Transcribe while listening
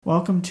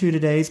Welcome to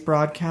today's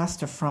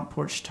broadcast of Front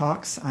Porch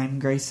Talks. I'm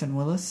Grayson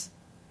Willis.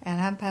 And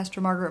I'm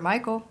Pastor Margaret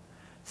Michael.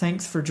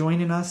 Thanks for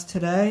joining us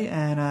today.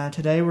 And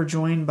today we're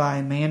joined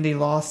by Mandy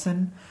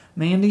Lawson.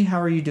 Mandy,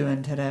 how are you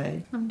doing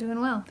today? I'm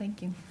doing well,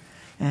 thank you.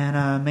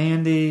 And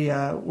Mandy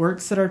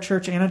works at our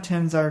church and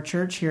attends our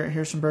church here at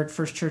Harrisonburg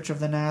First Church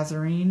of the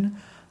Nazarene.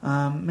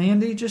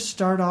 Mandy, just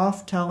start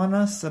off telling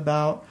us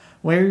about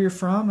where you're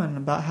from and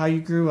about how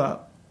you grew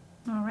up.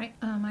 All right.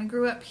 I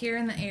grew up here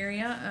in the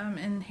area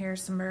in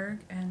Harrisonburg,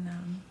 and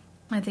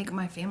I think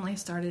my family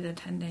started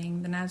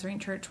attending the Nazarene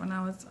Church when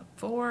I was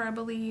 4, I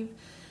believe.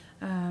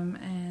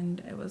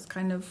 And it was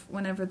kind of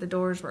whenever the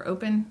doors were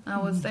open, I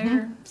was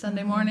there.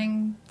 Sunday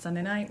morning,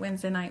 Sunday night,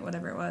 Wednesday night,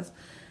 whatever it was.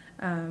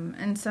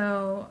 And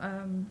so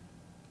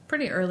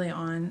pretty early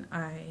on,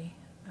 I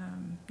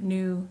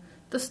knew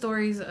the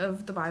stories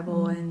of the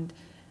Bible and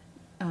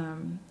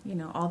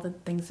all the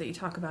things that you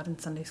talk about in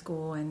Sunday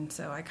school, and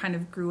so I kind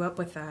of grew up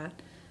with that.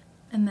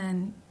 And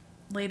then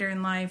later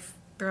in life,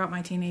 throughout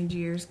my teenage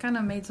years, kind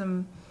of made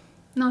some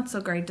not so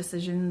great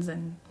decisions,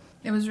 and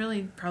it was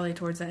really probably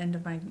towards the end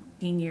of my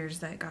teen years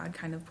that God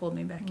kind of pulled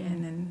me back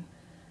in,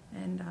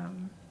 and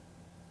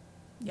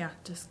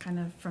just kind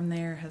of from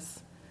there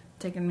has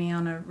taken me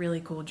on a really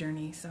cool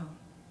journey. So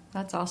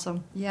that's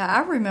awesome. Yeah,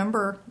 I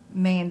remember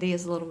Mandy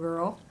as a little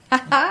girl.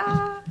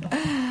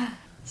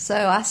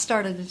 So I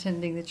started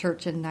attending the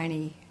church in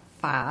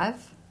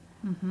 95,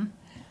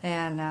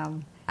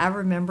 and I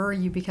remember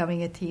you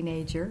becoming a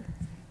teenager,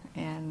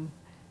 and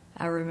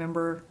I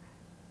remember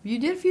you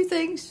did a few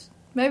things,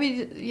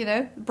 maybe,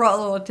 brought a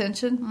little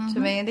attention to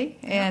Mandy,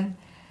 and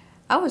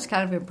I was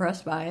kind of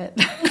impressed by it.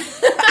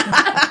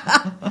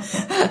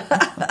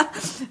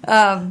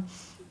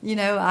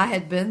 I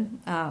had been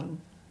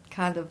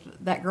kind of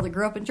that girl that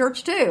grew up in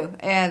church too,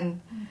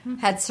 and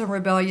had some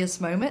rebellious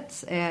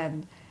moments,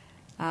 and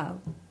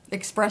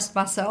expressed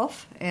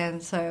myself.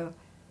 And so,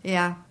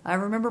 yeah, I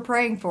remember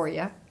praying for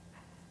you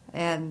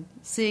and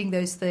seeing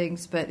those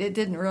things, but it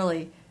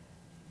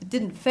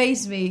didn't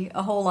faze me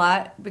a whole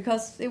lot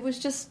because it was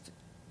just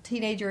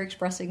teenager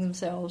expressing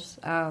themselves.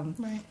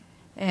 Right.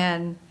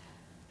 And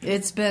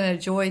it's been a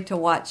joy to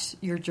watch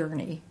your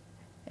journey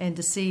and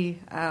to see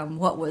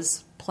what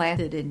was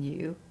planted in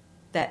you,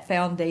 that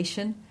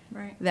foundation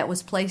that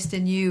was placed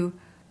in you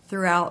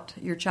throughout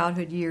your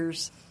childhood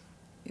years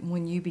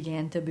when you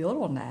began to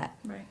build on that.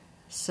 Right.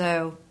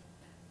 So,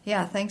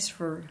 yeah, thanks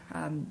for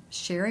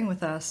sharing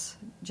with us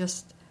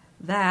just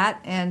that.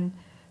 And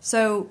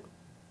so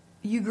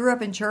you grew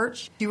up in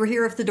church. You were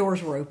here if the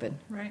doors were open.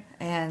 Right.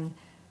 And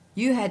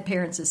you had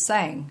parents that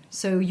sang,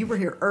 so you were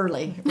here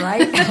early,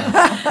 right?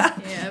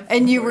 Yeah.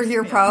 And you were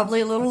here probably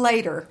a little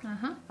later.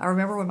 I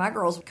remember when my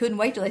girls couldn't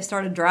wait till they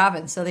started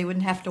driving so they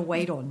wouldn't have to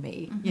wait on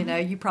me.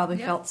 You probably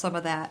felt some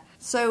of that.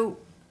 So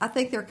I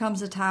think there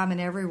comes a time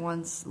in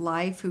everyone's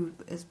life who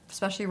is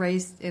especially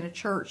raised in a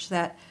church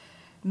that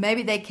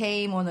maybe they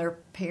came on their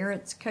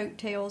parents'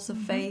 coattails of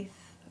faith.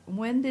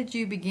 When did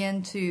you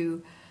begin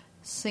to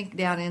sink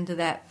down into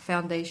that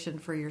foundation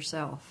for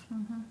yourself?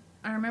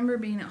 I remember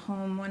being at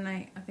home one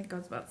night, I think I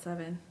was about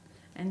 7,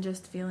 and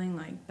just feeling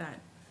like that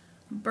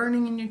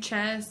burning in your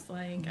chest.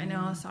 Like, I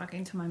know I was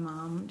talking to my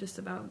mom just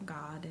about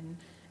God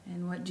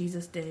and what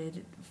Jesus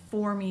did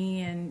for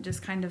me, and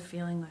just kind of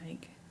feeling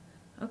like,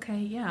 okay,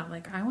 yeah,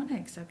 like I want to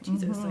accept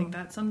Jesus. Like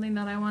that's something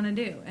that I want to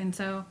do. And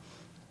so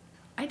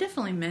I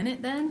definitely meant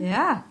it then.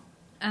 Yeah.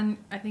 And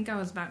I think I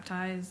was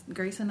baptized.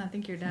 Grayson, I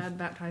think your dad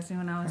baptized me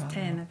when I was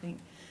 10, I think.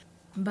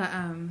 But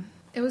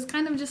it was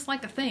kind of just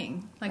like a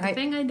thing. Like a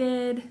thing I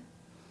did.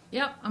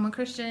 Yep, I'm a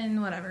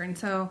Christian, whatever. And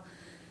so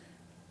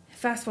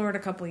fast forward a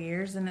couple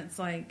years, and it's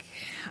like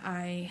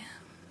I,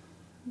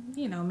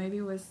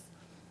 maybe was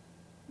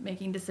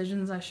making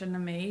decisions I shouldn't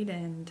have made,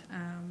 and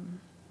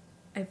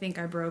I think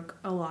I broke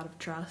a lot of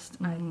trust.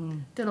 I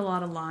did a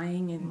lot of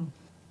lying, and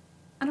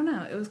I don't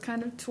know. It was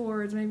kind of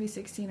towards maybe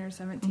 16 or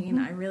 17.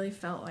 I really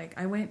felt like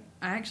I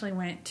actually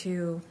went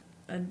to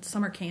a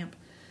summer camp,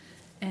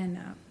 and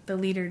the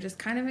leader just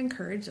kind of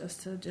encouraged us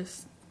to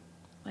just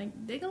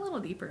like dig a little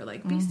deeper,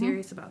 like be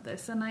serious about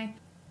this. And I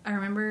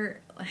remember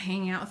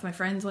hanging out with my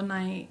friends one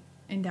night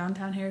in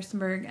downtown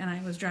Harrisonburg, and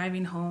I was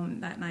driving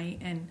home that night,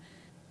 and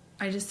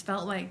I just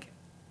felt like,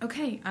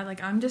 okay,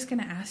 I'm just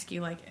going to ask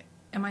you, like,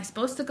 am I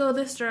supposed to go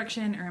this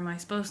direction or am I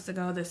supposed to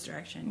go this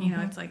direction?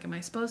 It's like, am I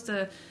supposed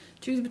to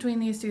choose between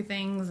these two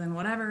things and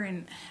whatever?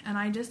 And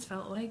I just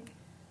felt like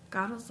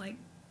God was like,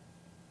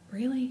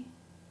 really?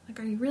 Like,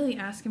 are you really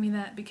asking me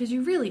that? Because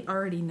you really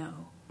already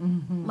know.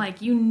 Like,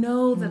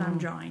 that I'm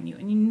drawing you,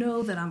 and you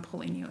know that I'm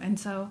pulling you. And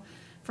so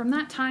from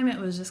that time, it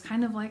was just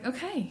kind of like,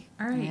 okay,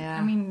 all right. Yeah.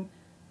 I mean,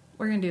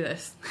 we're going to do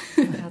this.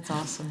 That's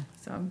awesome.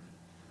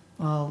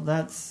 Well,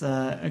 that's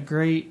a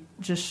great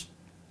just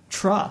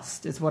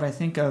trust is what I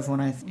think of when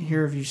I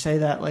hear of you say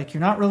that. Like,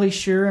 you're not really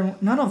sure, and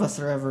none of us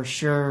are ever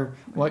sure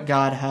what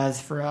God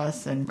has for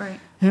us. And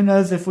who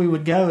knows if we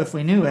would go if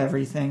we knew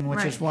everything,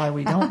 which is why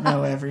we don't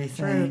know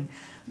everything.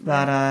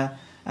 But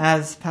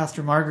as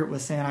Pastor Margaret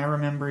was saying, I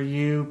remember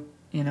you,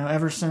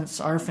 ever since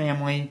our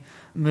family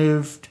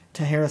moved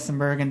to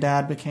Harrisonburg and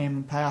Dad became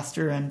a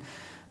pastor. And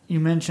you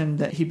mentioned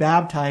that he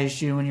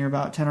baptized you when you were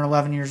about 10 or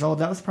 11 years old.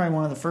 That was probably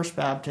one of the first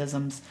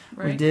baptisms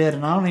we did,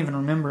 and I don't even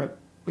remember it.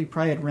 We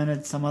probably had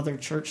rented some other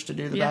church to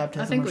do the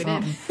baptism I think or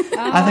something. We did.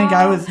 I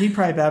think he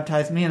probably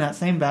baptized me in that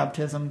same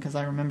baptism because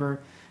I remember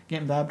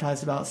getting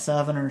baptized about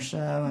 7 or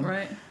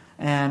so.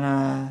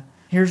 And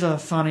here's a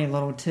funny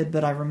little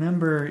tidbit. I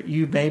remember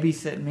you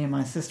babysitting me and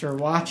my sister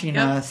watching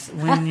us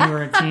when you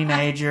were a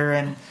teenager,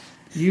 and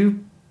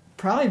you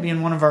probably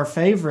being one of our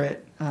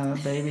favorite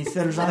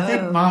babysitters. I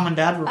think Mom and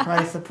Dad were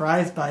probably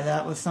surprised by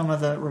that with some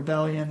of the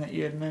rebellion that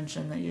you had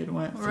mentioned that you had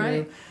went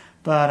through.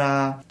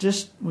 But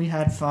just we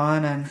had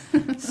fun,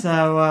 and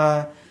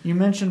so you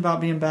mentioned about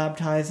being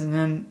baptized, and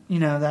then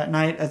that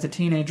night as a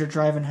teenager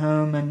driving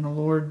home, and the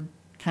Lord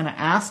kind of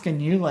asking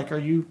you, like, are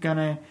you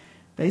gonna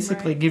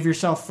basically give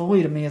yourself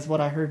fully to me? Is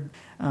what I heard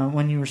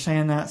when you were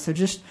saying that. So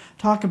just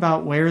talk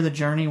about where the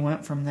journey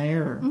went from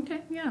there. Okay,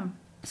 yeah.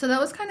 So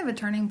that was kind of a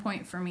turning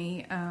point for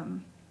me.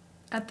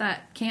 At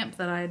that camp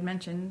that I had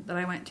mentioned that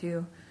I went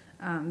to,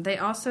 they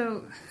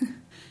also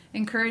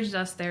encouraged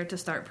us there to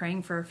start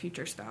praying for a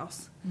future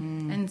spouse.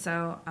 And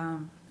so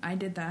I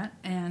did that,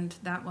 and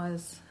that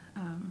was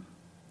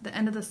the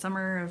end of the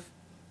summer of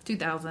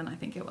 2000, I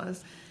think it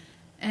was.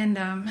 And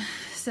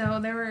so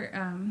there were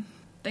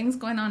things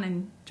going on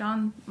in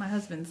John, my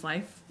husband's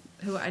life,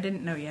 who I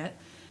didn't know yet.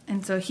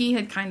 And so he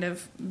had kind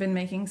of been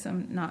making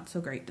some not so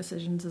great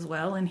decisions as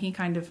well, and he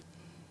kind of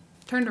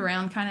turned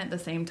around kind of at the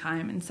same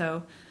time. And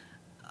so,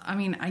 I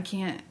mean, I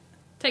can't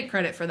take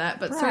credit for that,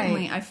 but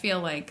certainly I feel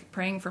like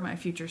praying for my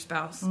future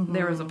spouse,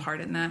 there was a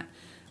part in that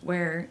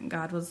where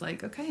God was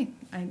like, okay,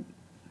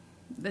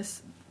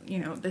 this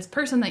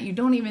person that you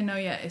don't even know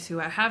yet is who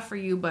I have for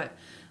you, but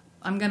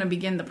I'm going to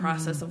begin the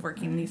process of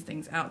working these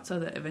things out so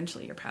that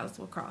eventually your paths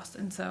will cross.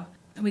 And so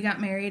we got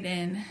married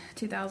in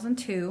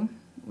 2002.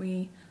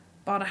 We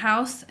bought a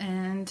house,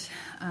 and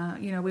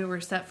we were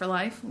set for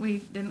life. We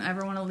didn't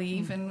ever want to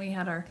leave, and we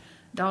had our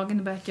dog in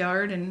the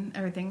backyard, and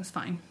everything was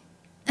fine.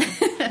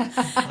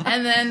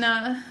 And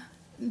then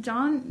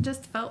John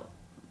just felt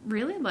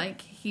really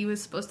like he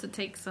was supposed to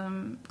take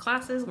some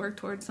classes, work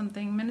towards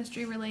something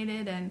ministry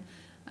related, and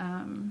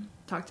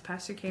talk to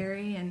Pastor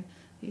Carey. And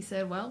he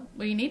said, well,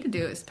 what you need to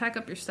do is pack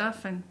up your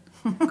stuff and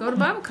go to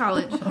Bible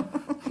college.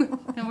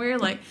 And we were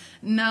like,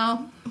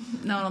 no,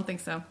 I don't think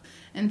so.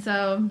 And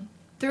so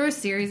through a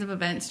series of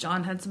events,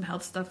 John had some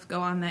health stuff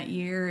go on that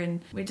year,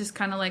 and we just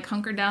kind of like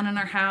hunkered down in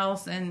our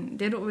house and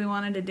did what we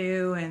wanted to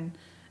do. And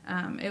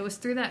it was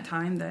through that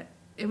time that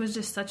it was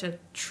just such a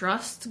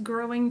trust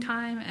growing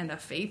time and a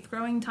faith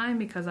growing time,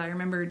 because I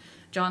remember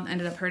John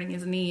ended up hurting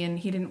his knee and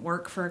he didn't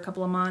work for a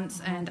couple of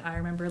months. And I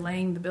remember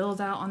laying the bills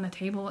out on the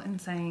table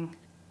and saying,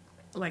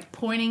 like,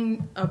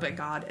 pointing up at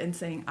God and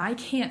saying, I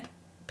can't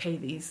pay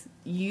these.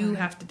 You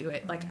have to do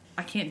it. Like,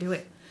 I can't do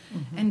it.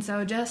 And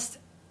so just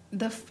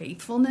the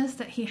faithfulness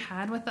that he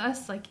had with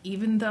us, like,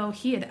 even though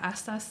he had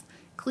asked us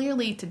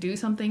clearly to do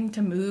something,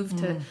 to move,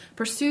 to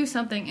pursue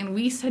something, and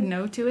we said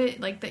no to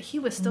it, like, that he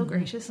was still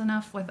gracious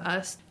enough with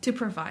us to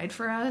provide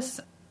for us.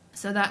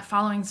 So that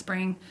following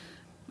spring,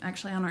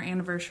 actually on our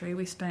anniversary,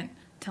 we spent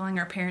telling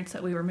our parents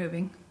that we were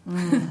moving.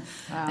 Wow.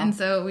 And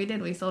so we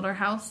did. We sold our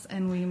house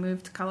and we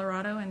moved to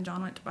Colorado, and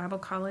John went to Bible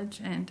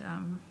college, and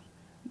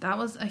that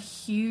was a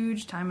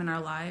huge time in our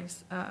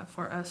lives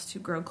for us to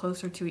grow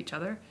closer to each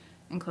other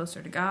and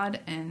closer to God.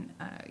 And,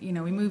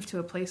 we moved to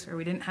a place where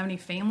we didn't have any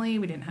family,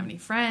 we didn't have any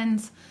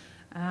friends,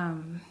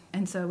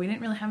 and so we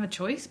didn't really have a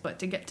choice but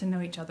to get to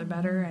know each other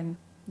better. And,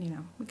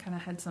 we kind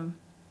of had some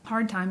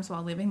hard times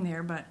while living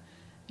there, but,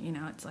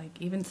 it's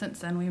like even since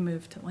then we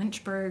moved to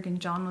Lynchburg, and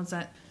John was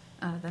at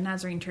the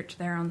Nazarene Church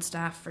there on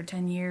staff for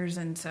 10 years,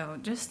 and so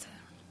just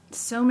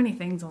so many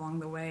things along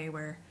the way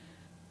where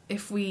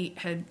if we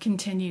had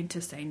continued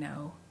to say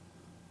no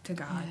to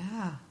God,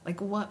 like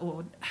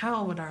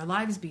how would our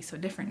lives be so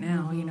different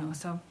now,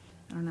 so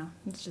I don't know,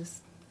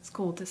 it's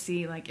cool to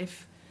see, like,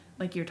 if,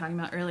 like you were talking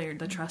about earlier,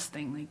 the trust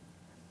thing, like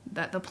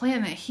that the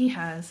plan that he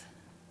has,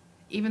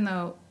 even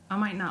though I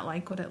might not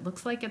like what it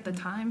looks like at the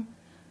time,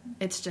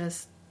 it's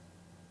just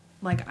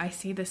like I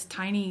see this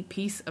tiny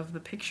piece of the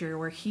picture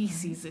where he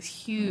sees this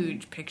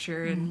huge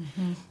picture, and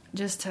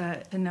just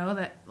to know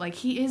that, like,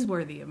 he is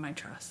worthy of my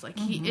trust, like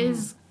he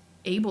is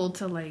able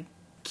to, like,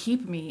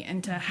 keep me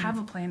and to have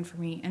a plan for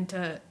me and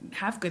to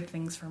have good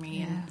things for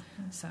me.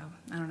 And so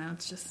I don't know,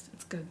 it's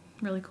good,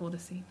 really cool to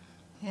see.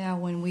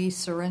 When we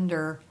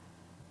surrender,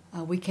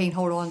 we can't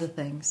hold on to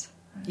things.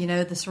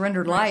 The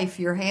surrendered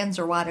life, your hands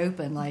are wide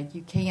open. Like,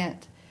 you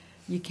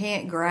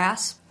can't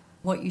grasp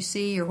what you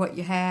see or what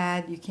you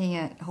had. You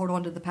can't hold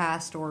on to the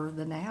past or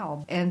the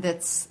now, and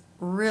it's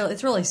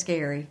really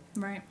scary.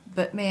 Right.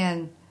 But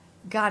man,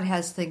 God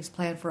has things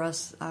planned for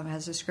us,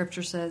 as the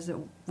scripture says, that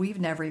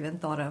we've never even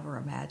thought of or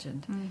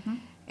imagined.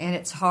 And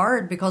it's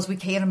hard because we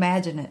can't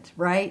imagine it,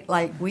 right?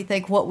 Like, we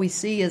think what we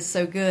see is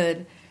so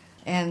good,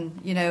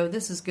 and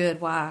this is good.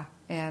 Why?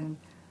 And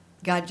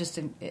God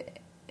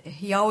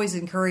He always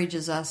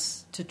encourages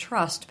us to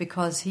trust,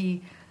 because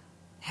He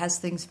has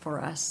things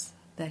for us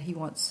that He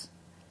wants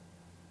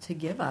to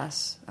give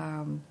us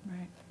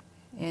Right.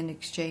 in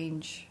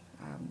exchange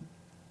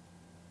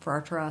for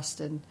our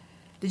trust. And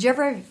did you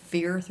ever have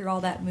fear through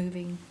all that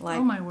moving? Like,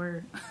 Oh, my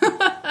word.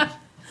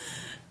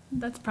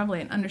 That's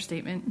probably an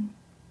understatement.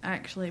 I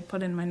actually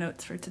put in my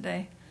notes for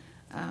today.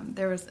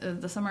 There was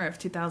the summer of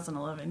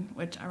 2011,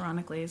 which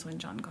ironically is when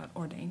John got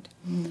ordained.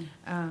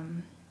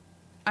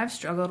 I've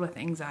struggled with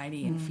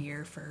anxiety and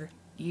fear for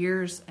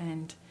years,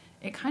 and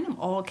it kind of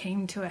all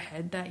came to a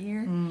head that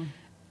year.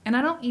 And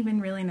I don't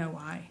even really know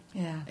why.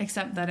 Yeah.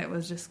 Except that it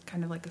was just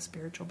kind of like a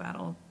spiritual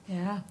battle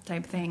Yeah.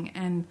 type thing.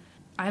 And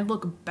I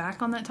look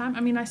back on that time. I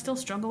mean, I still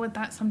struggle with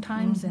that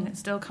sometimes, and it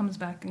still comes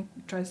back and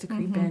tries to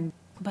creep in,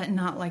 but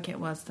not like it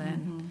was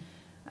then.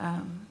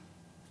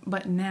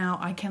 But now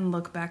I can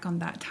look back on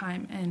that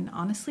time and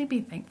honestly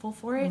be thankful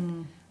for it,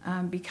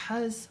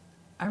 because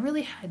I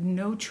really had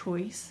no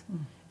choice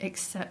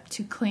except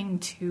to cling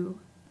to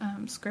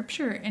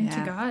Scripture and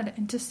to God,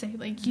 and to say,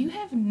 like, you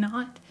have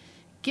not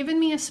given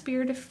me a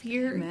spirit of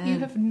fear. Amen. You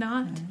have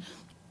not.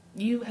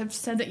 You have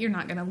said that you're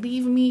not going to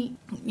leave me.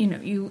 You know,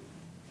 you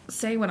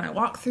say when I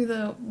walk through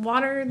the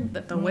water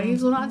that the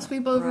waves will not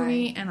sweep over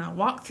me, and I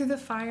walk through the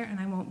fire and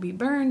I won't be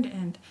burned,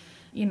 and,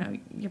 you know,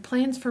 your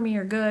plans for me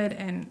are good.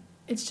 And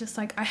it's just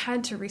like I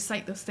had to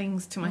recite those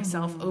things to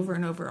myself over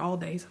and over all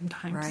day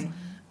sometimes. Right.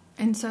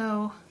 And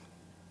so,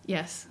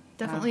 yes,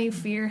 definitely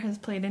fear has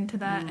played into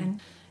that.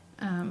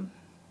 And,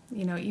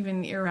 you know,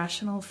 even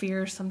irrational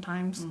fears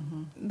sometimes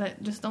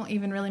that just don't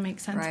even really make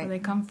sense where they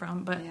come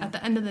from. But at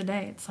the end of the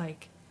day, it's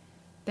like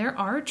there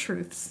are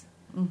truths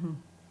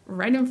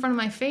right in front of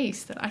my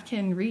face that I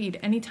can read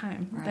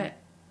anytime. That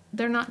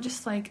they're not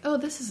just like, oh,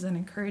 this is an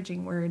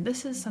encouraging word.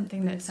 This is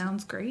something that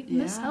sounds great. And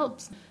this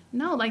helps.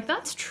 No, like,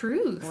 that's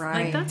truth.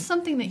 Right. Like, that's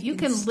something that you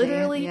can stand,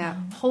 literally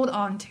hold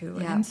on to.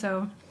 Yeah. And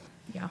so,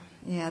 yeah.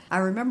 Yeah. I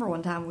remember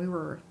one time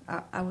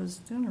I was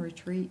doing a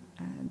retreat,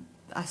 and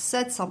I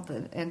said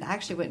something, and I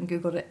actually went and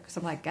Googled it because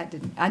I'm like,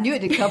 I knew it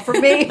didn't come from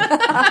me.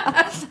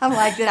 I'm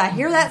like, did I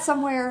hear that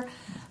somewhere?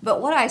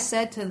 But what I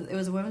said it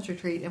was a women's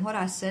retreat, and what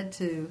I said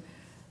to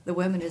the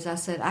women is, I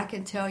said, I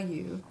can tell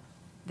you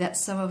that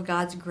some of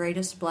God's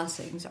greatest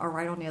blessings are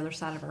right on the other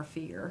side of our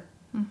fear.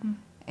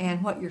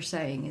 And what you're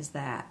saying is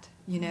that,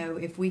 you know,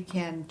 if we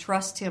can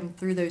trust Him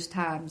through those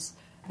times,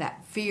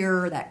 that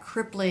fear, that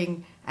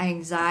crippling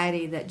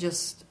anxiety that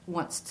just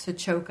wants to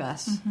choke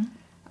us,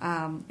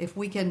 if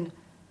we can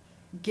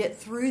get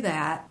through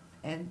that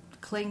and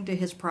cling to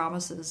His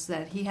promises,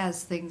 that He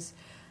has things,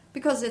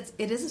 because it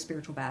is a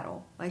spiritual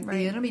battle. Like,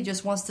 the enemy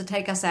just wants to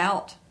take us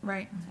out.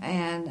 Right.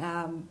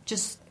 And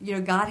just, you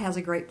know, God has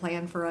a great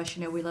plan for us.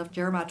 You know, we love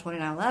Jeremiah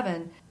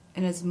 29:11,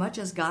 and as much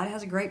as God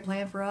has a great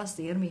plan for us,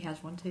 the enemy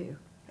has one too.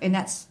 And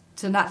that's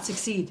to not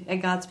succeed at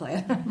God's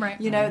plan.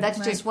 Right. You know, that's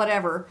just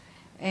whatever.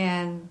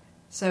 And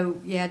so,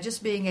 yeah,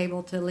 just being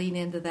able to lean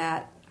into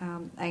that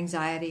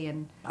anxiety.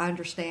 And I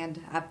understand,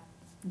 I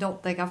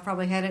don't think I've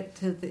probably had it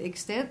to the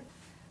extent,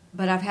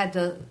 but I've had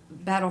to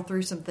battle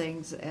through some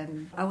things,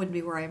 and I wouldn't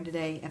be where I am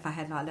today if I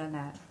had not done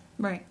that.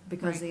 Right.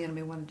 Because the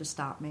enemy wanted to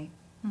stop me.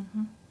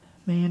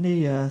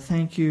 Mandy,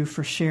 thank you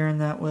for sharing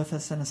that with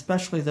us, and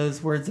especially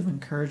those words of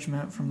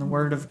encouragement from the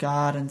Word of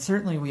God. And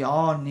certainly we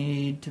all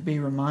need to be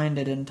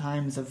reminded in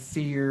times of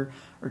fear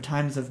or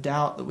times of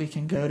doubt that we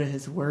can go to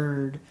His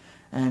Word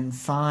and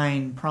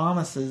find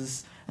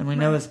promises, and we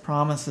know His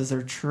promises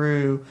are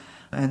true,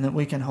 and that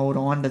we can hold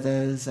on to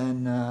those,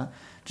 and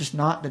just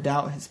not to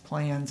doubt His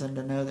plans, and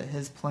to know that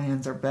His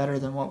plans are better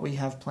than what we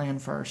have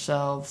planned for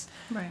ourselves.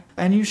 Right.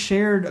 And you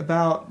shared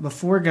about,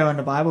 before going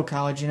to Bible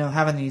college, you know,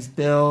 having these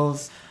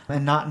bills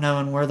and not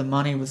knowing where the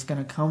money was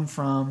going to come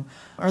from.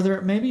 Are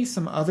there maybe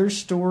some other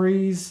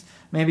stories,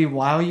 maybe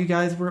while you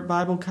guys were at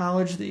Bible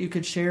college, that you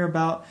could share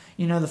about,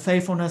 you know, the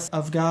faithfulness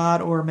of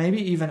God, or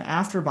maybe even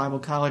after Bible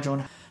college,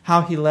 on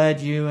how He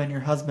led you and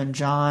your husband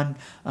John?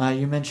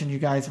 You mentioned you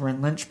guys were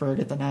in Lynchburg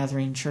at the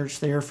Nazarene Church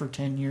there for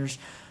 10 years.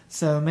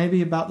 So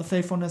maybe about the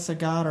faithfulness of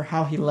God, or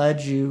how He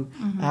led you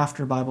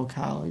after Bible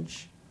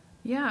college.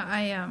 Yeah,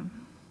 I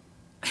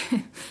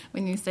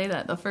when you say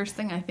that, the first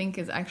thing I think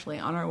is actually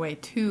on our way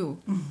to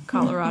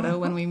Colorado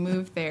when we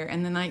moved there,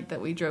 and the night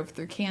that we drove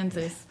through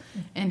Kansas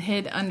and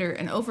hid under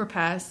an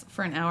overpass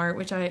for an hour,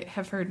 which I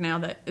have heard now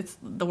that it's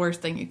the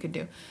worst thing you could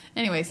do.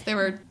 Anyways, there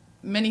were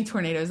many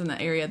tornadoes in that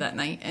area that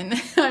night, and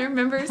I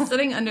remember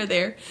sitting under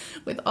there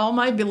with all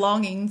my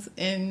belongings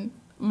in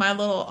my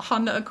little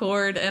Honda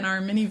Accord and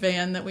our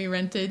minivan that we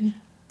rented,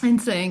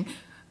 and saying,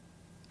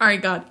 all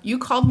right, God, you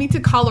called me to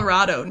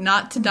Colorado,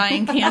 not to die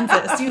in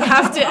Kansas. You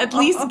have to at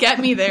least get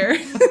me there.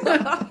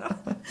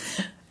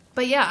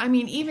 But yeah, I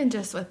mean, even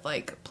just with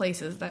like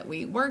places that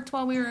we worked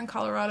while we were in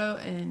Colorado,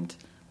 and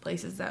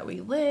places that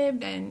we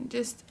lived, and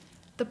just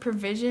the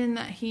provision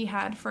that He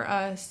had for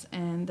us,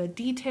 and the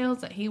details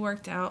that He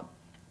worked out.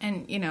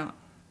 And, you know,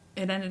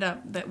 it ended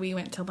up that we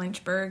went to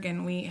Lynchburg,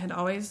 and we had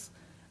always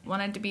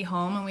wanted to be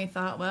home, and we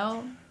thought,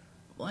 well,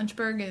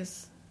 Lynchburg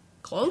is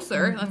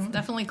closer. That's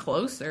definitely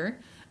closer.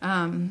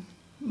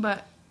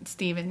 But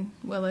Stephen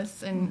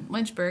Willis in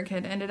Lynchburg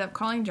had ended up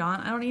calling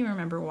John. I don't even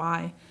remember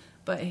why,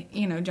 but,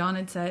 you know, John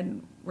had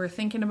said, we're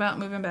thinking about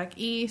moving back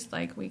east.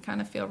 Like, we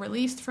kind of feel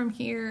released from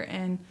here.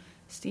 And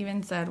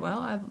Stephen said, well,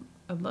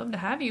 I'd love to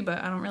have you,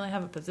 but I don't really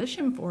have a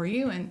position for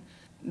you. And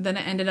then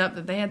it ended up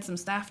that they had some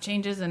staff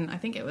changes, and I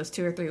think it was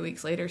 2 or 3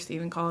 weeks later,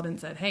 Stephen called and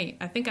said, hey,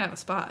 I think I have a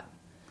spot.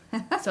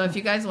 So if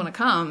you guys want to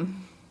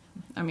come,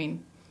 I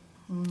mean,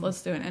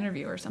 let's do an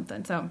interview or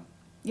something. So,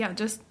 yeah,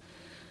 just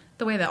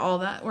the way that all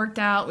that worked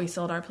out. We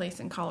sold our place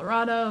in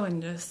Colorado,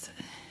 and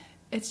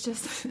it's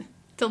just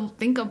to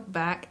think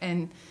back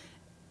and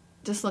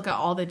just look at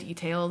all the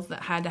details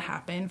that had to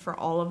happen for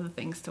all of the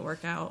things to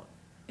work out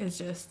is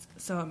just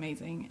so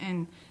amazing.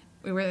 And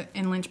we were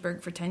in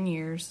Lynchburg for 10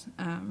 years.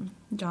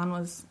 John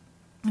was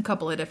a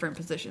couple of different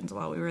positions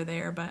while we were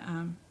there, but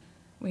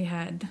we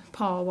had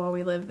Paul while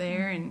we lived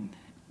there, and,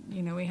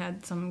 you know, we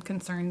had some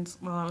concerns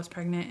while I was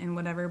pregnant and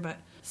whatever, but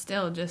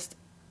still just,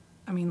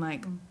 I mean,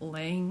 like,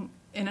 laying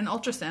in an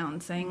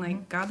ultrasound saying,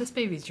 like, God, this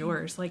baby's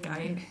yours. Like,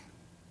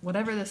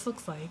 whatever this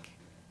looks like,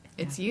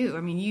 it's you.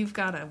 I mean, you've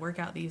got to work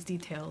out these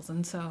details.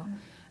 And so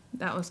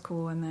that was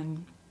cool. And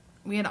then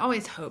we had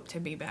always hoped to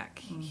be back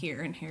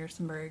here in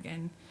Harrisonburg,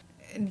 and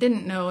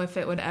didn't know if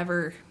it would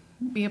ever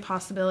be a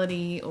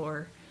possibility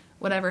or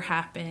whatever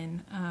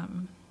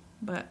happen.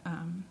 But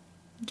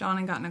John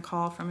had gotten a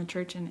call from a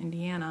church in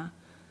Indiana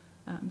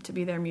to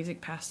be their music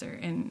pastor.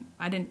 And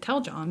I didn't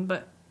tell John,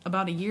 but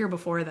about a year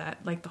before that,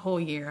 like the whole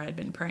year, I'd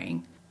been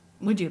praying,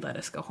 would you let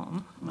us go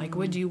home? Like,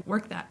 would you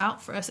work that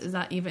out for us? Is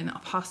that even a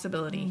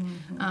possibility?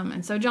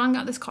 And so John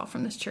got this call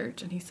from this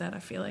church, and he said, I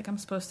feel like I'm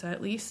supposed to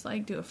at least,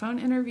 like, do a phone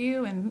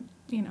interview and,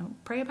 you know,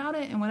 pray about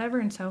it and whatever.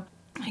 And so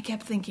I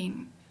kept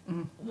thinking,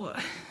 what?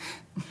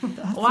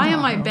 Why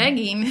am I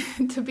begging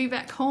to be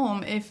back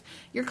home if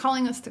you're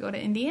calling us to go to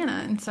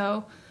Indiana? And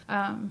so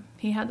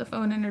he had the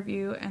phone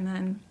interview, and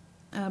then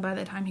by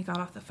the time he got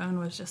off the phone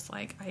was just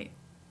like,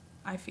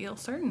 I feel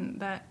certain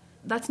that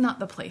that's not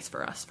the place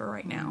for us for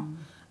right now.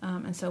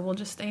 And so we'll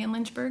just stay in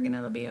Lynchburg and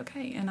it'll be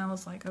okay. And I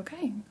was like,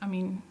 okay. I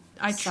mean,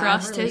 I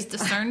trust his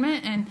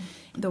discernment and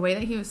the way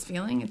that he was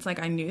feeling. It's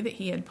like I knew that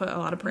he had put a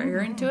lot of prayer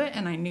into it,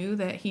 and I knew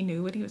that he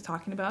knew what he was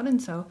talking about.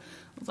 And so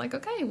I was like,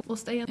 okay, we'll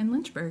stay in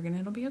Lynchburg and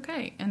it'll be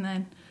okay. And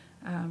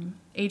then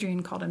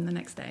Adrian called him the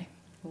next day.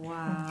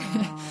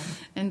 Wow.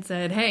 And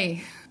said,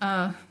 hey,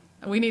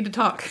 we need to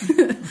talk.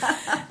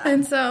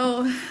 And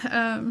so,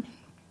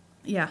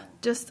 yeah,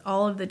 just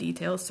all of the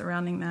details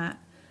surrounding that.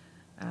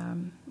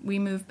 We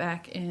moved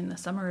back in the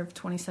summer of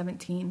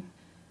 2017,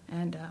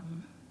 and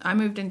I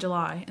moved in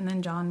July, and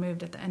then John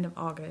moved at the end of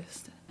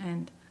August.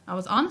 And I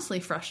was honestly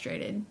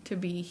frustrated to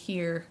be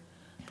here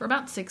for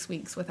about 6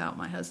 weeks without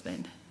my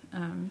husband,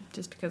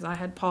 just because I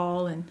had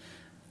Paul, and,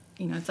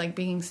 you know, it's like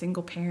being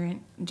single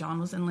parent. John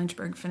was in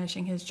Lynchburg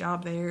finishing his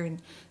job there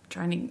and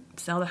trying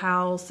to sell the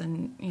house,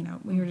 and, you know,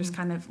 we were just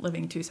kind of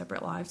living 2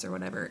 separate lives or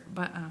whatever.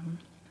 But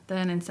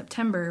then in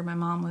September, my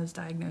mom was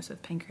diagnosed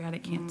with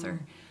pancreatic cancer.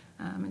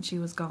 And she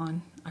was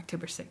gone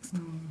October 6th.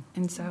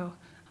 And so,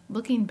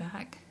 looking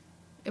back,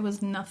 it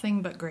was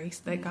nothing but grace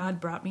that God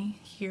brought me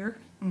here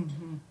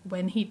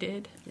when he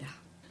did. Yeah.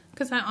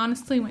 Because I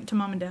honestly went to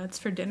Mom and Dad's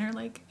for dinner,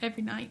 like,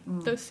 every night,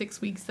 those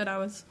 6 weeks that I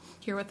was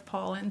here with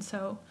Paul. And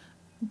so,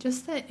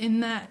 just that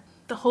in that,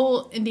 the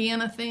whole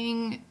Indiana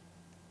thing,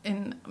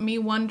 and me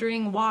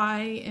wondering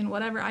why and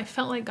whatever, I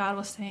felt like God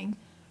was saying,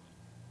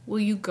 will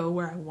you go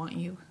where I want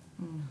you?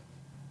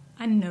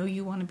 I know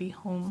you want to be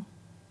home.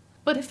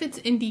 But if it's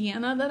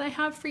Indiana that I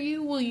have for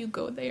you, will you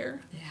go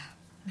there? Yeah.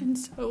 And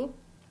so,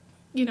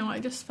 you know, I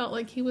just felt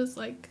like he was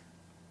like,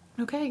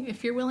 okay,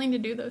 if you're willing to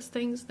do those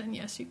things, then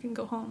yes, you can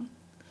go home.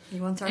 He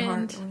wants our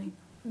heart.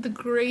 The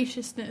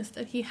graciousness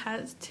that he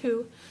has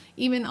to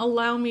even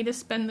allow me to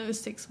spend those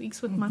 6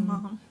 weeks with my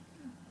mom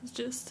is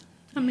just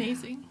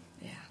amazing.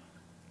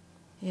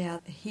 Yeah,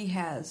 he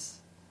has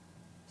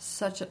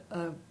such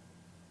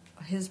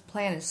his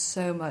plan is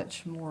so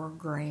much more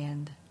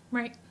grand.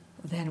 Right.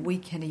 Than we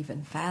can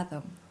even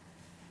fathom.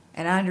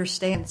 And I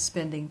understand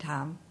spending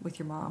time with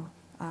your mom.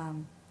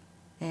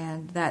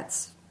 And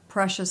that's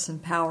precious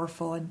and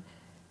powerful. And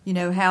you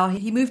know how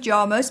he moved you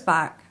almost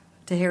back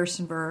to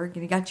Harrisonburg,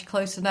 and he got you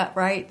close enough,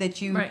 right,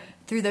 that you,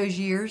 through those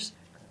years,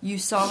 you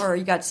saw her,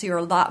 you got to see her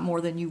a lot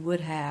more than you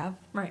would have.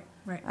 Right.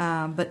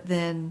 But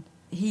then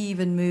he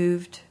even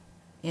moved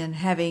in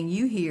having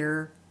you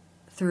here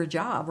through a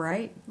job,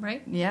 right?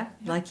 Right. Yeah.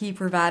 Like he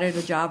provided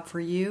a job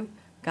for you,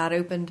 God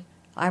opened.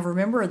 I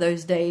remember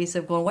those days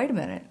of going, wait a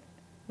minute,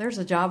 there's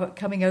a job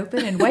coming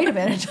open, and wait a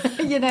minute,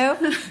 you know?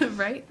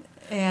 Right.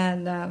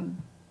 And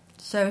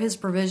so his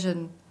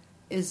provision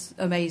is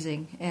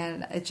amazing,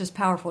 and it's just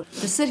powerful.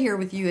 To sit here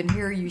with you and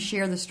hear you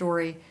share the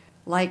story,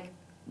 like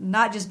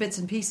not just bits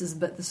and pieces,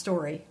 but the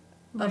story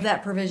of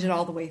that provision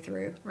all the way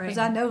through. Because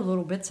I know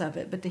little bits of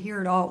it, but to hear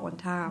it all at one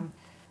time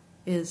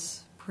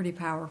is pretty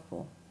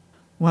powerful.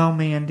 Well,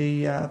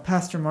 Mandy,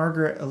 Pastor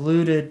Margaret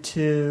alluded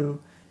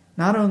to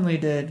not only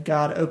did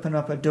God open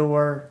up a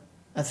door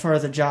as far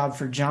as a job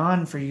for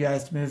John for you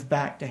guys to move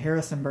back to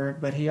Harrisonburg,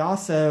 but he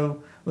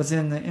also was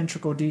in the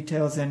integral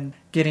details in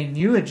getting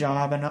you a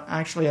job and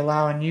actually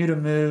allowing you to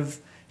move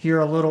here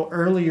a little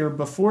earlier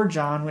before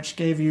John, which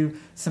gave you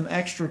some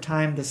extra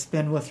time to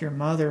spend with your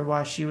mother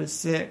while she was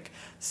sick.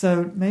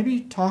 So maybe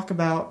talk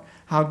about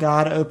how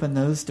God opened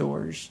those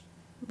doors.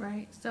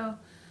 Right. So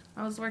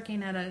I was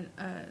working at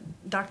a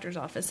doctor's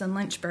office in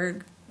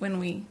Lynchburg when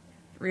we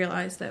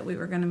realized that we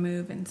were going to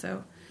move. And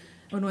so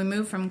when we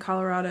moved from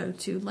Colorado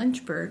to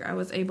Lynchburg, I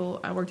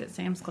worked at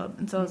Sam's Club,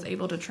 and so I was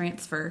able to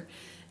transfer.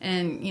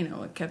 And,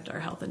 it kept our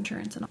health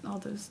insurance and all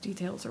those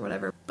details or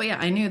whatever. But yeah,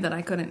 I knew that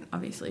I couldn't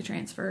obviously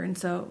transfer. And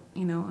so,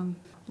 I'm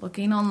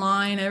looking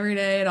online every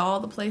day at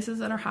all the places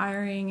that are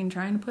hiring and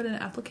trying to put in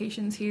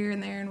applications here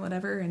and there and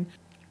whatever.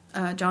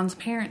 And John's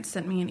parents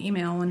sent me an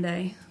email one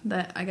day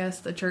that I guess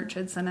the church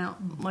had sent out,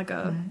 like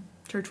a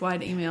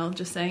church-wide email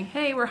just saying,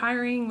 hey, we're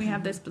hiring. We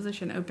have this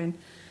position open.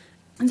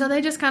 And so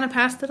they just kind of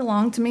passed it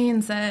along to me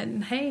and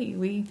said, hey,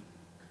 we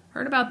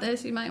heard about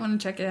this. You might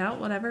want to check it out,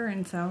 whatever.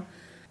 And so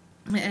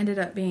it ended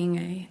up being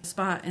a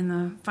spot in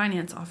the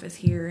finance office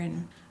here,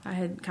 and I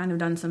had kind of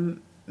done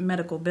some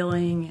medical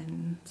billing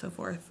and so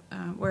forth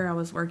where I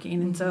was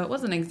working, and so it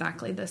wasn't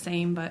exactly the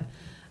same, but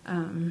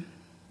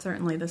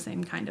certainly the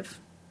same kind of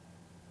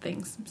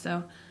things.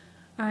 So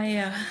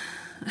I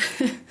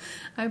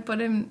I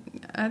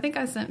think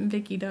I sent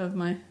Vicki Dove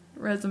my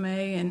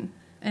resume, and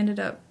ended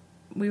up,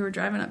 we were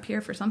driving up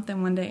here for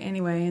something one day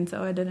anyway, and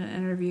so I did an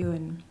interview,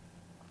 and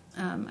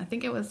I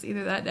think it was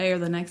either that day or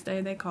the next day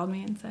they called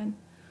me and said,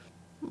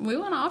 we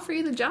want to offer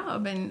you the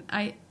job. And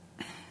I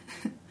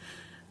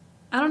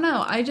don't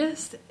know.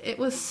 It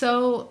was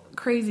so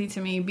crazy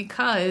to me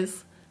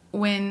because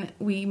when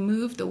we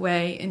moved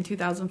away in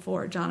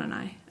 2004, John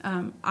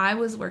and I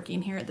was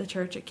working here at the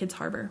church at Kids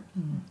Harbor,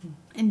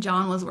 and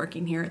John was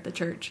working here at the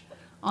church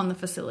on the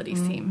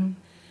facilities team.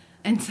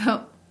 And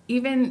so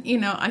even,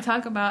 I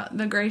talk about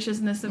the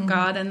graciousness of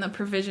God and the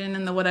provision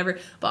and the whatever,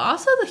 but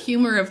also the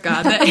humor of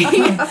God that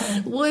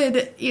he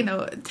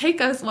would, take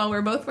us while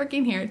we're both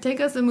working here, take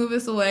us and move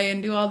us away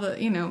and do all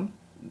the,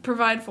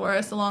 provide for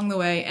us along the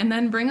way, and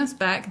then bring us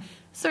back,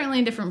 certainly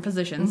in different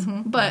positions,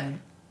 but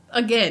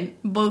again,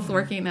 both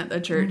working at the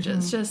church.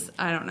 It's just,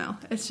 I don't know.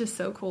 It's just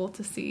so cool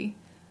to see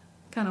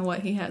kind of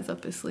what he has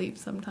up his sleeve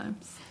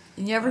sometimes.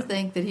 And you ever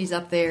think that he's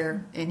up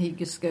there and he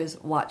just goes,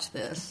 watch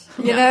this,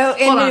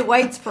 and he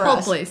waits for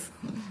us. Please.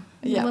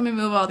 Yeah. Let me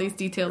move all these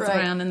details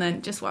around and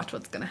then just watch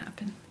what's going to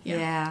happen.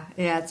 Yeah,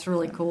 it's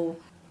really cool.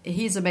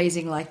 He's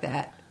amazing like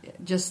that.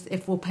 Just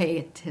if we'll pay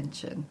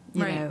attention,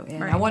 you know.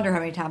 And I wonder how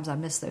many times I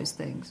miss those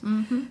things.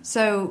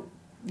 So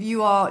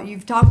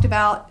you've talked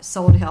about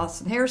sold a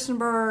house in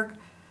Harrisonburg,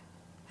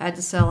 had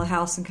to sell a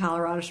house in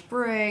Colorado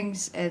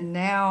Springs, and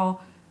now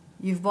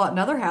you've bought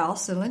another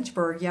house in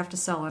Lynchburg. You have to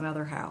sell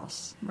another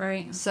house.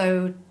 Right.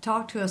 So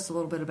talk to us a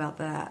little bit about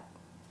that.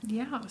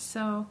 Yeah,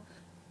 so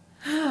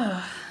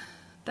that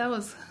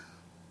was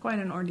quite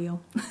an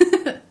ordeal.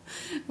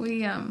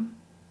 We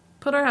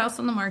put our house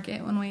on the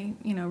market when we,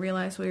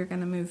 realized we were going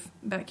to move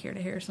back here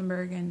to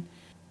Harrisonburg, and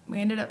we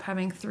ended up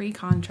having 3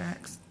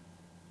 contracts,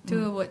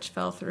 2 of which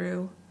fell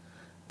through.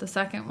 The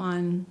second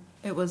one,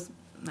 it was,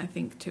 I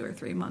think, 2 or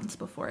 3 months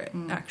before it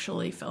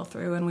actually fell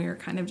through, and we were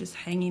kind of just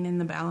hanging in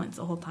the balance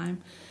the whole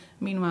time.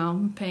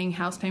 Meanwhile, paying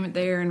house payment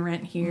there and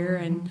rent here,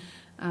 and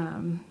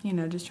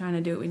just trying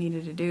to do what we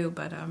needed to do.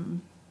 But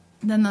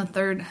then the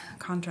third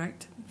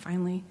contract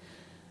finally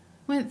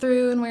went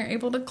through, and we were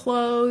able to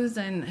close,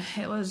 and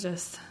it was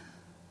just,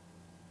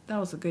 that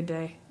was a good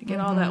day to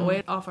get all that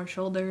weight off our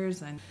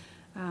shoulders, and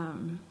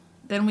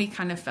then we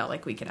kind of felt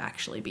like we could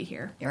actually be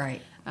here.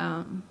 Right.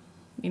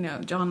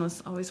 John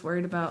was always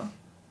worried about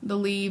the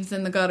leaves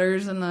and the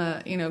gutters and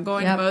the,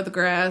 going to mow the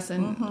grass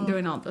and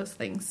doing all those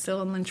things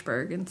still in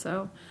Lynchburg. And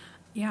so,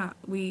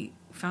 we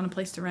found a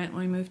place to rent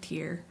when we moved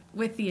here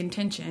with the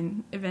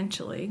intention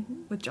eventually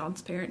with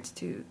John's parents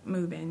to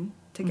move in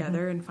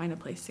together and find a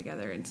place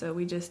together. And so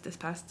we just this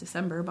past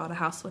December bought a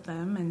house with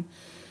them,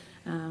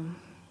 and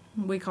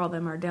we call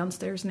them our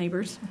downstairs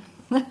neighbors.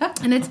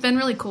 And it's been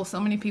really cool. So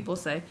many people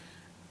say,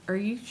 are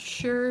you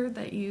sure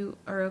that you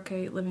are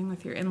okay living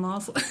with your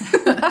in-laws?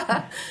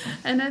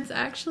 And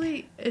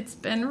it's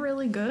been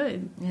really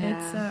good. Yeah.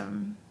 It's,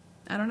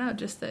 I don't know,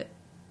 just that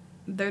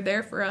they're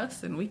there for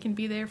us and we can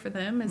be there for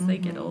them as they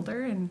get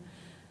older. And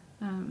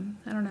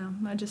I don't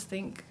know, I just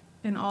think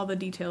in all the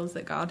details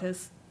that God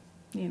has,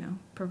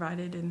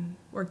 provided and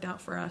worked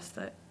out for us,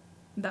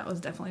 that was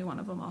definitely one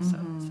of them also.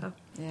 So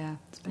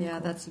cool.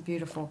 That's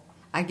beautiful.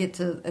 I get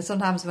to,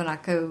 sometimes when I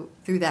go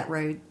through that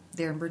road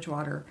there in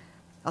Bridgewater,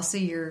 I'll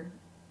see your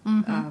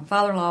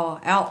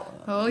father-in-law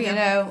out,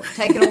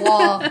 taking a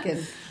walk.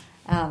 And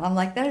I'm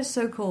like, that is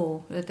so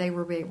cool that they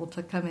were able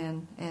to come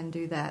in and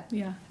do that,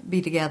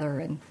 be together.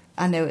 And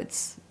I know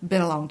it's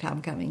been a long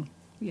time coming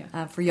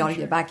for y'all to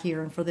get back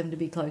here and for them to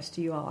be close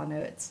to you all. I know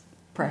it's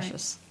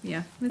precious. Right.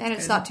 Yeah. And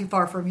it's not too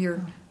far from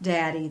your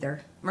dad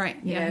either. Right.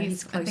 Yeah,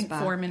 he's close, I think, by.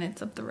 4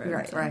 minutes up the road.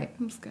 Right, so right.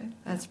 That's good.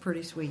 That's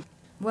pretty sweet.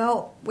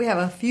 Well, we have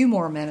a few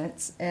more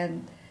minutes,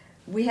 and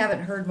we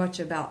haven't heard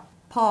much about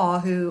Paul,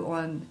 who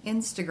on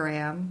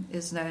Instagram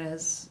is known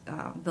as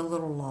the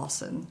Little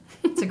Lawson.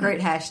 It's a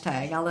great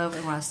hashtag. I love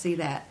it when I see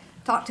that.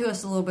 Talk to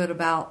us a little bit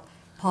about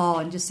Paul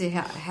and just see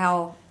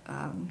how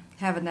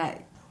having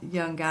that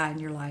young guy in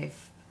your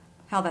life,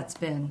 how that's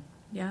been.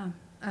 Yeah.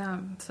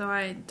 So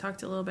I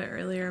talked a little bit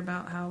earlier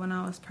about how when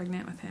I was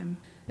pregnant with him,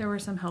 there were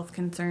some health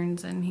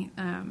concerns, and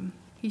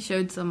he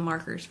showed some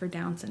markers for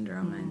Down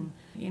syndrome,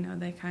 and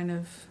they kind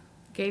of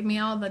gave me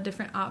all the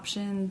different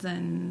options,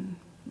 and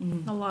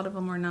a lot of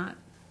them were not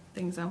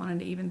things I wanted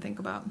to even think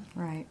about.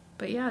 Right.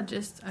 But yeah,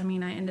 I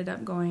ended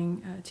up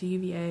going to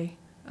UVA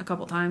a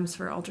couple times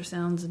for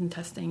ultrasounds and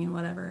testing and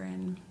whatever,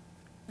 and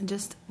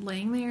just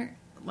laying there,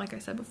 like I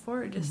said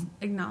before, just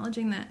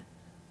acknowledging that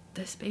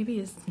this baby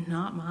is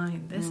not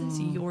mine. This is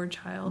your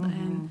child,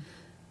 and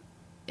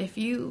if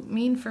you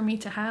mean for me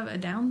to have a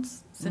Down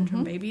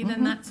syndrome baby,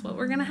 then that's what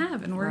we're gonna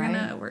have, and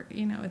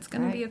it's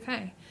gonna be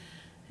okay.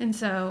 And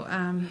so,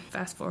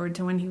 fast forward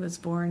to when he was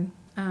born,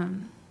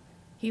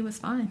 he was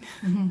fine.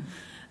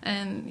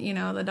 And,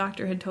 the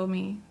doctor had told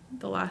me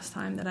the last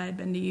time that I had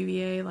been to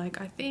UVA,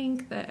 I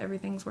think that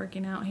everything's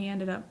working out. He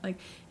ended up,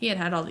 he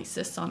had all these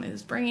cysts on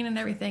his brain and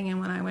everything,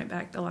 and when I went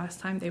back the last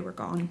time, they were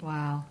gone.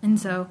 Wow. And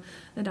so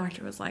the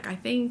doctor was like, I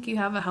think you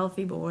have a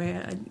healthy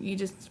boy.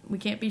 We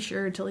can't be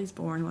sure till he's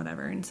born,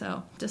 whatever. And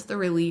so just the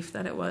relief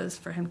that it was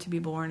for him to be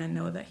born and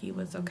know that he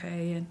was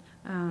okay.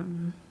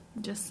 And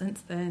just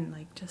since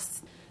then,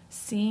 just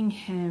seeing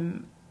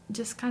him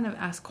just kind of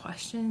ask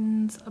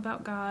questions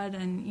about God.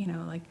 And,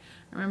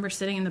 I remember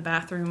sitting in the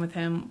bathroom with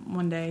him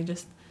one day,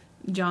 just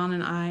John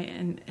and I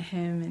and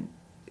him, and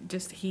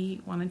just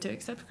he wanted to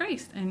accept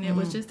Christ. And it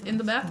was just in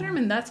the bathroom,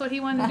 and that's what he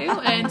wanted to do.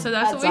 And so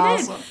that's what we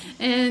awesome. did.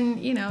 And,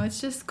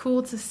 it's just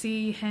cool to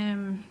see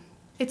him.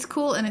 It's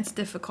cool and it's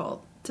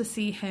difficult to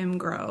see him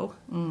grow.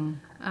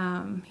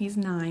 He's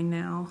 9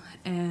 now.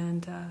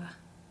 And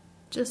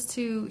just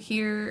to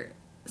hear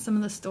some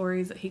of the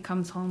stories that he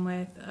comes home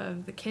with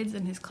of the kids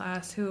in his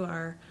class who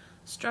are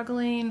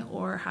struggling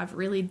or have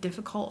really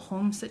difficult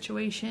home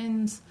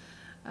situations,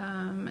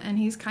 and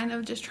he's kind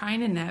of just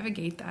trying to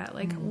navigate that.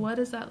 What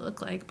does that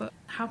look like? But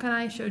how can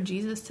I show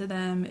Jesus to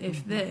them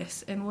if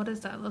this? And what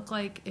does that look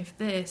like if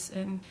this?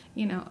 And,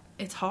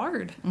 it's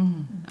hard.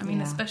 I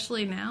mean,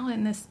 especially now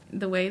in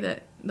the way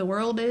that the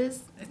world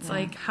is, it's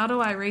how do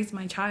I raise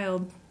my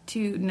child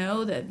to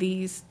know that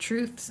these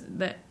truths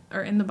that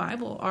are in the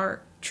Bible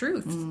are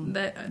truths,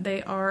 that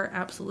they are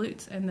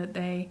absolutes, and that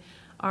they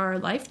are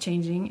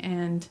life-changing,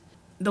 and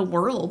the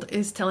world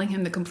is telling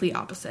him the complete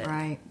opposite.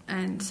 Right.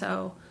 And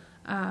so,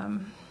 I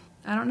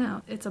don't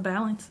know. It's a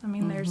balance. I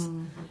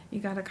mean, you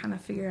got to kind of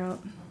figure out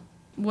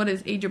what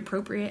is age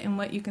appropriate and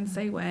what you can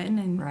say when.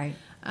 And right.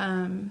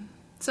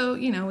 So,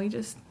 we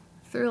just,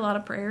 through a lot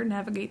of prayer,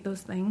 navigate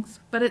those things.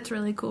 But it's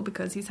really cool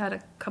because he's had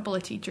a couple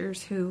of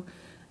teachers who,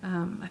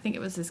 I think it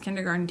was his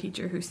kindergarten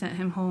teacher who sent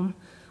him home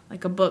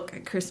a book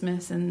at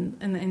Christmas, and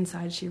the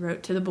inside she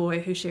wrote, "To the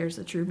boy who shares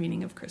the true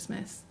meaning of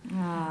Christmas."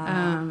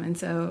 And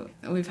so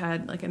we've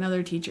had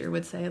another teacher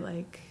would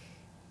say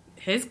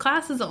his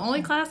class is the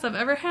only class I've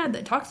ever had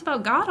that talks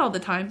about God all the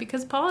time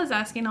because Paul is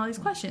asking all these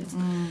questions.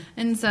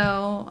 And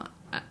so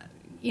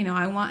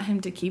I want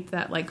him to keep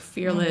that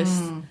fearless.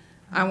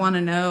 I want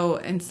to know,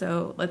 and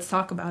so let's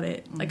talk about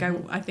it.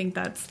 I think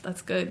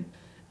that's good.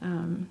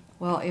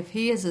 Well, if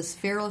he is as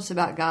fearless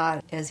about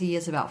God as he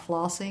is about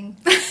flossing.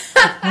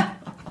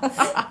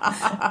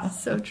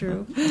 So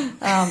true.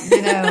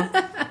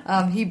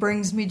 He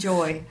brings me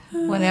joy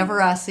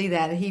whenever I see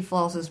that. He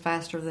flosses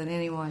faster than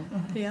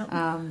anyone.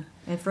 Yeah.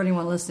 And for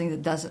anyone listening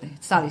that doesn't,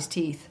 it's not his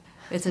teeth.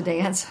 It's a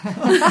dance. But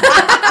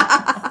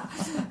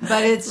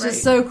it's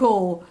just so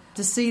cool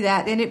to see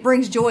that. And it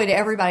brings joy to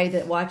everybody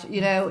that watch.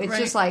 It's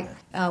just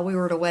we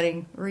were at a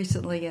wedding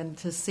recently, and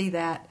to see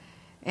that,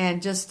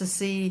 and just to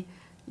see,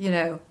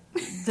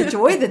 the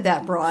joy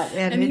that brought,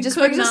 and it just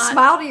brings a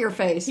smile to your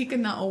face. He could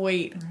not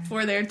wait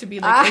for there to be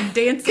a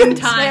dancing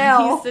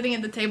time. He's sitting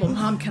at the table.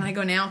 Mom, can I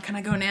go now? Can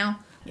I go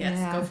now? Yes,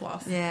 go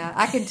floss. Yeah,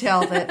 I can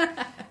tell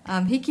that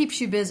he keeps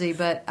you busy,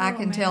 but I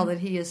can tell that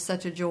he is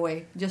such a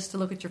joy just to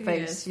look at your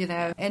face,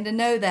 and to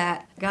know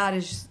that God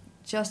is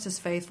just as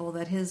faithful,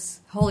 that his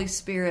Holy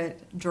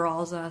Spirit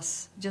draws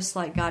us just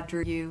like God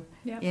drew you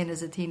in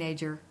as a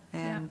teenager,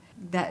 and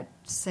that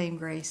same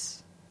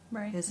grace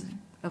is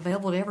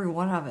available to every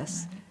one of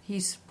us. Right.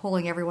 He's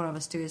pulling every one of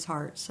us to his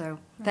heart. So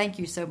thank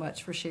you so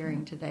much for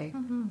sharing today.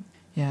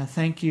 Yeah,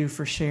 thank you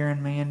for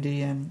sharing,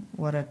 Mandy, and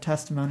what a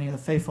testimony of the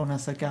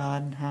faithfulness of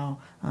God and how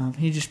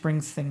he just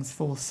brings things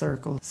full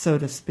circle, so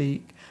to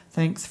speak.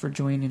 Thanks for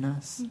joining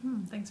us.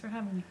 Thanks for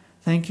having me.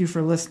 Thank you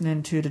for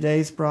listening to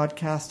today's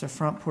broadcast of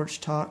Front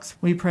Porch Talks.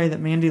 We pray that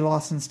Mandy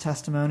Lawson's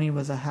testimony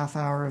was a half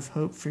hour of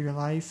hope for your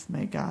life.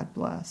 May God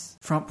bless.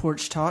 Front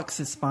Porch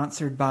Talks is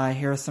sponsored by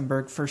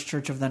Harrisonburg First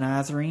Church of the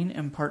Nazarene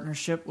in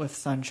partnership with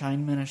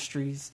Sunshine Ministries.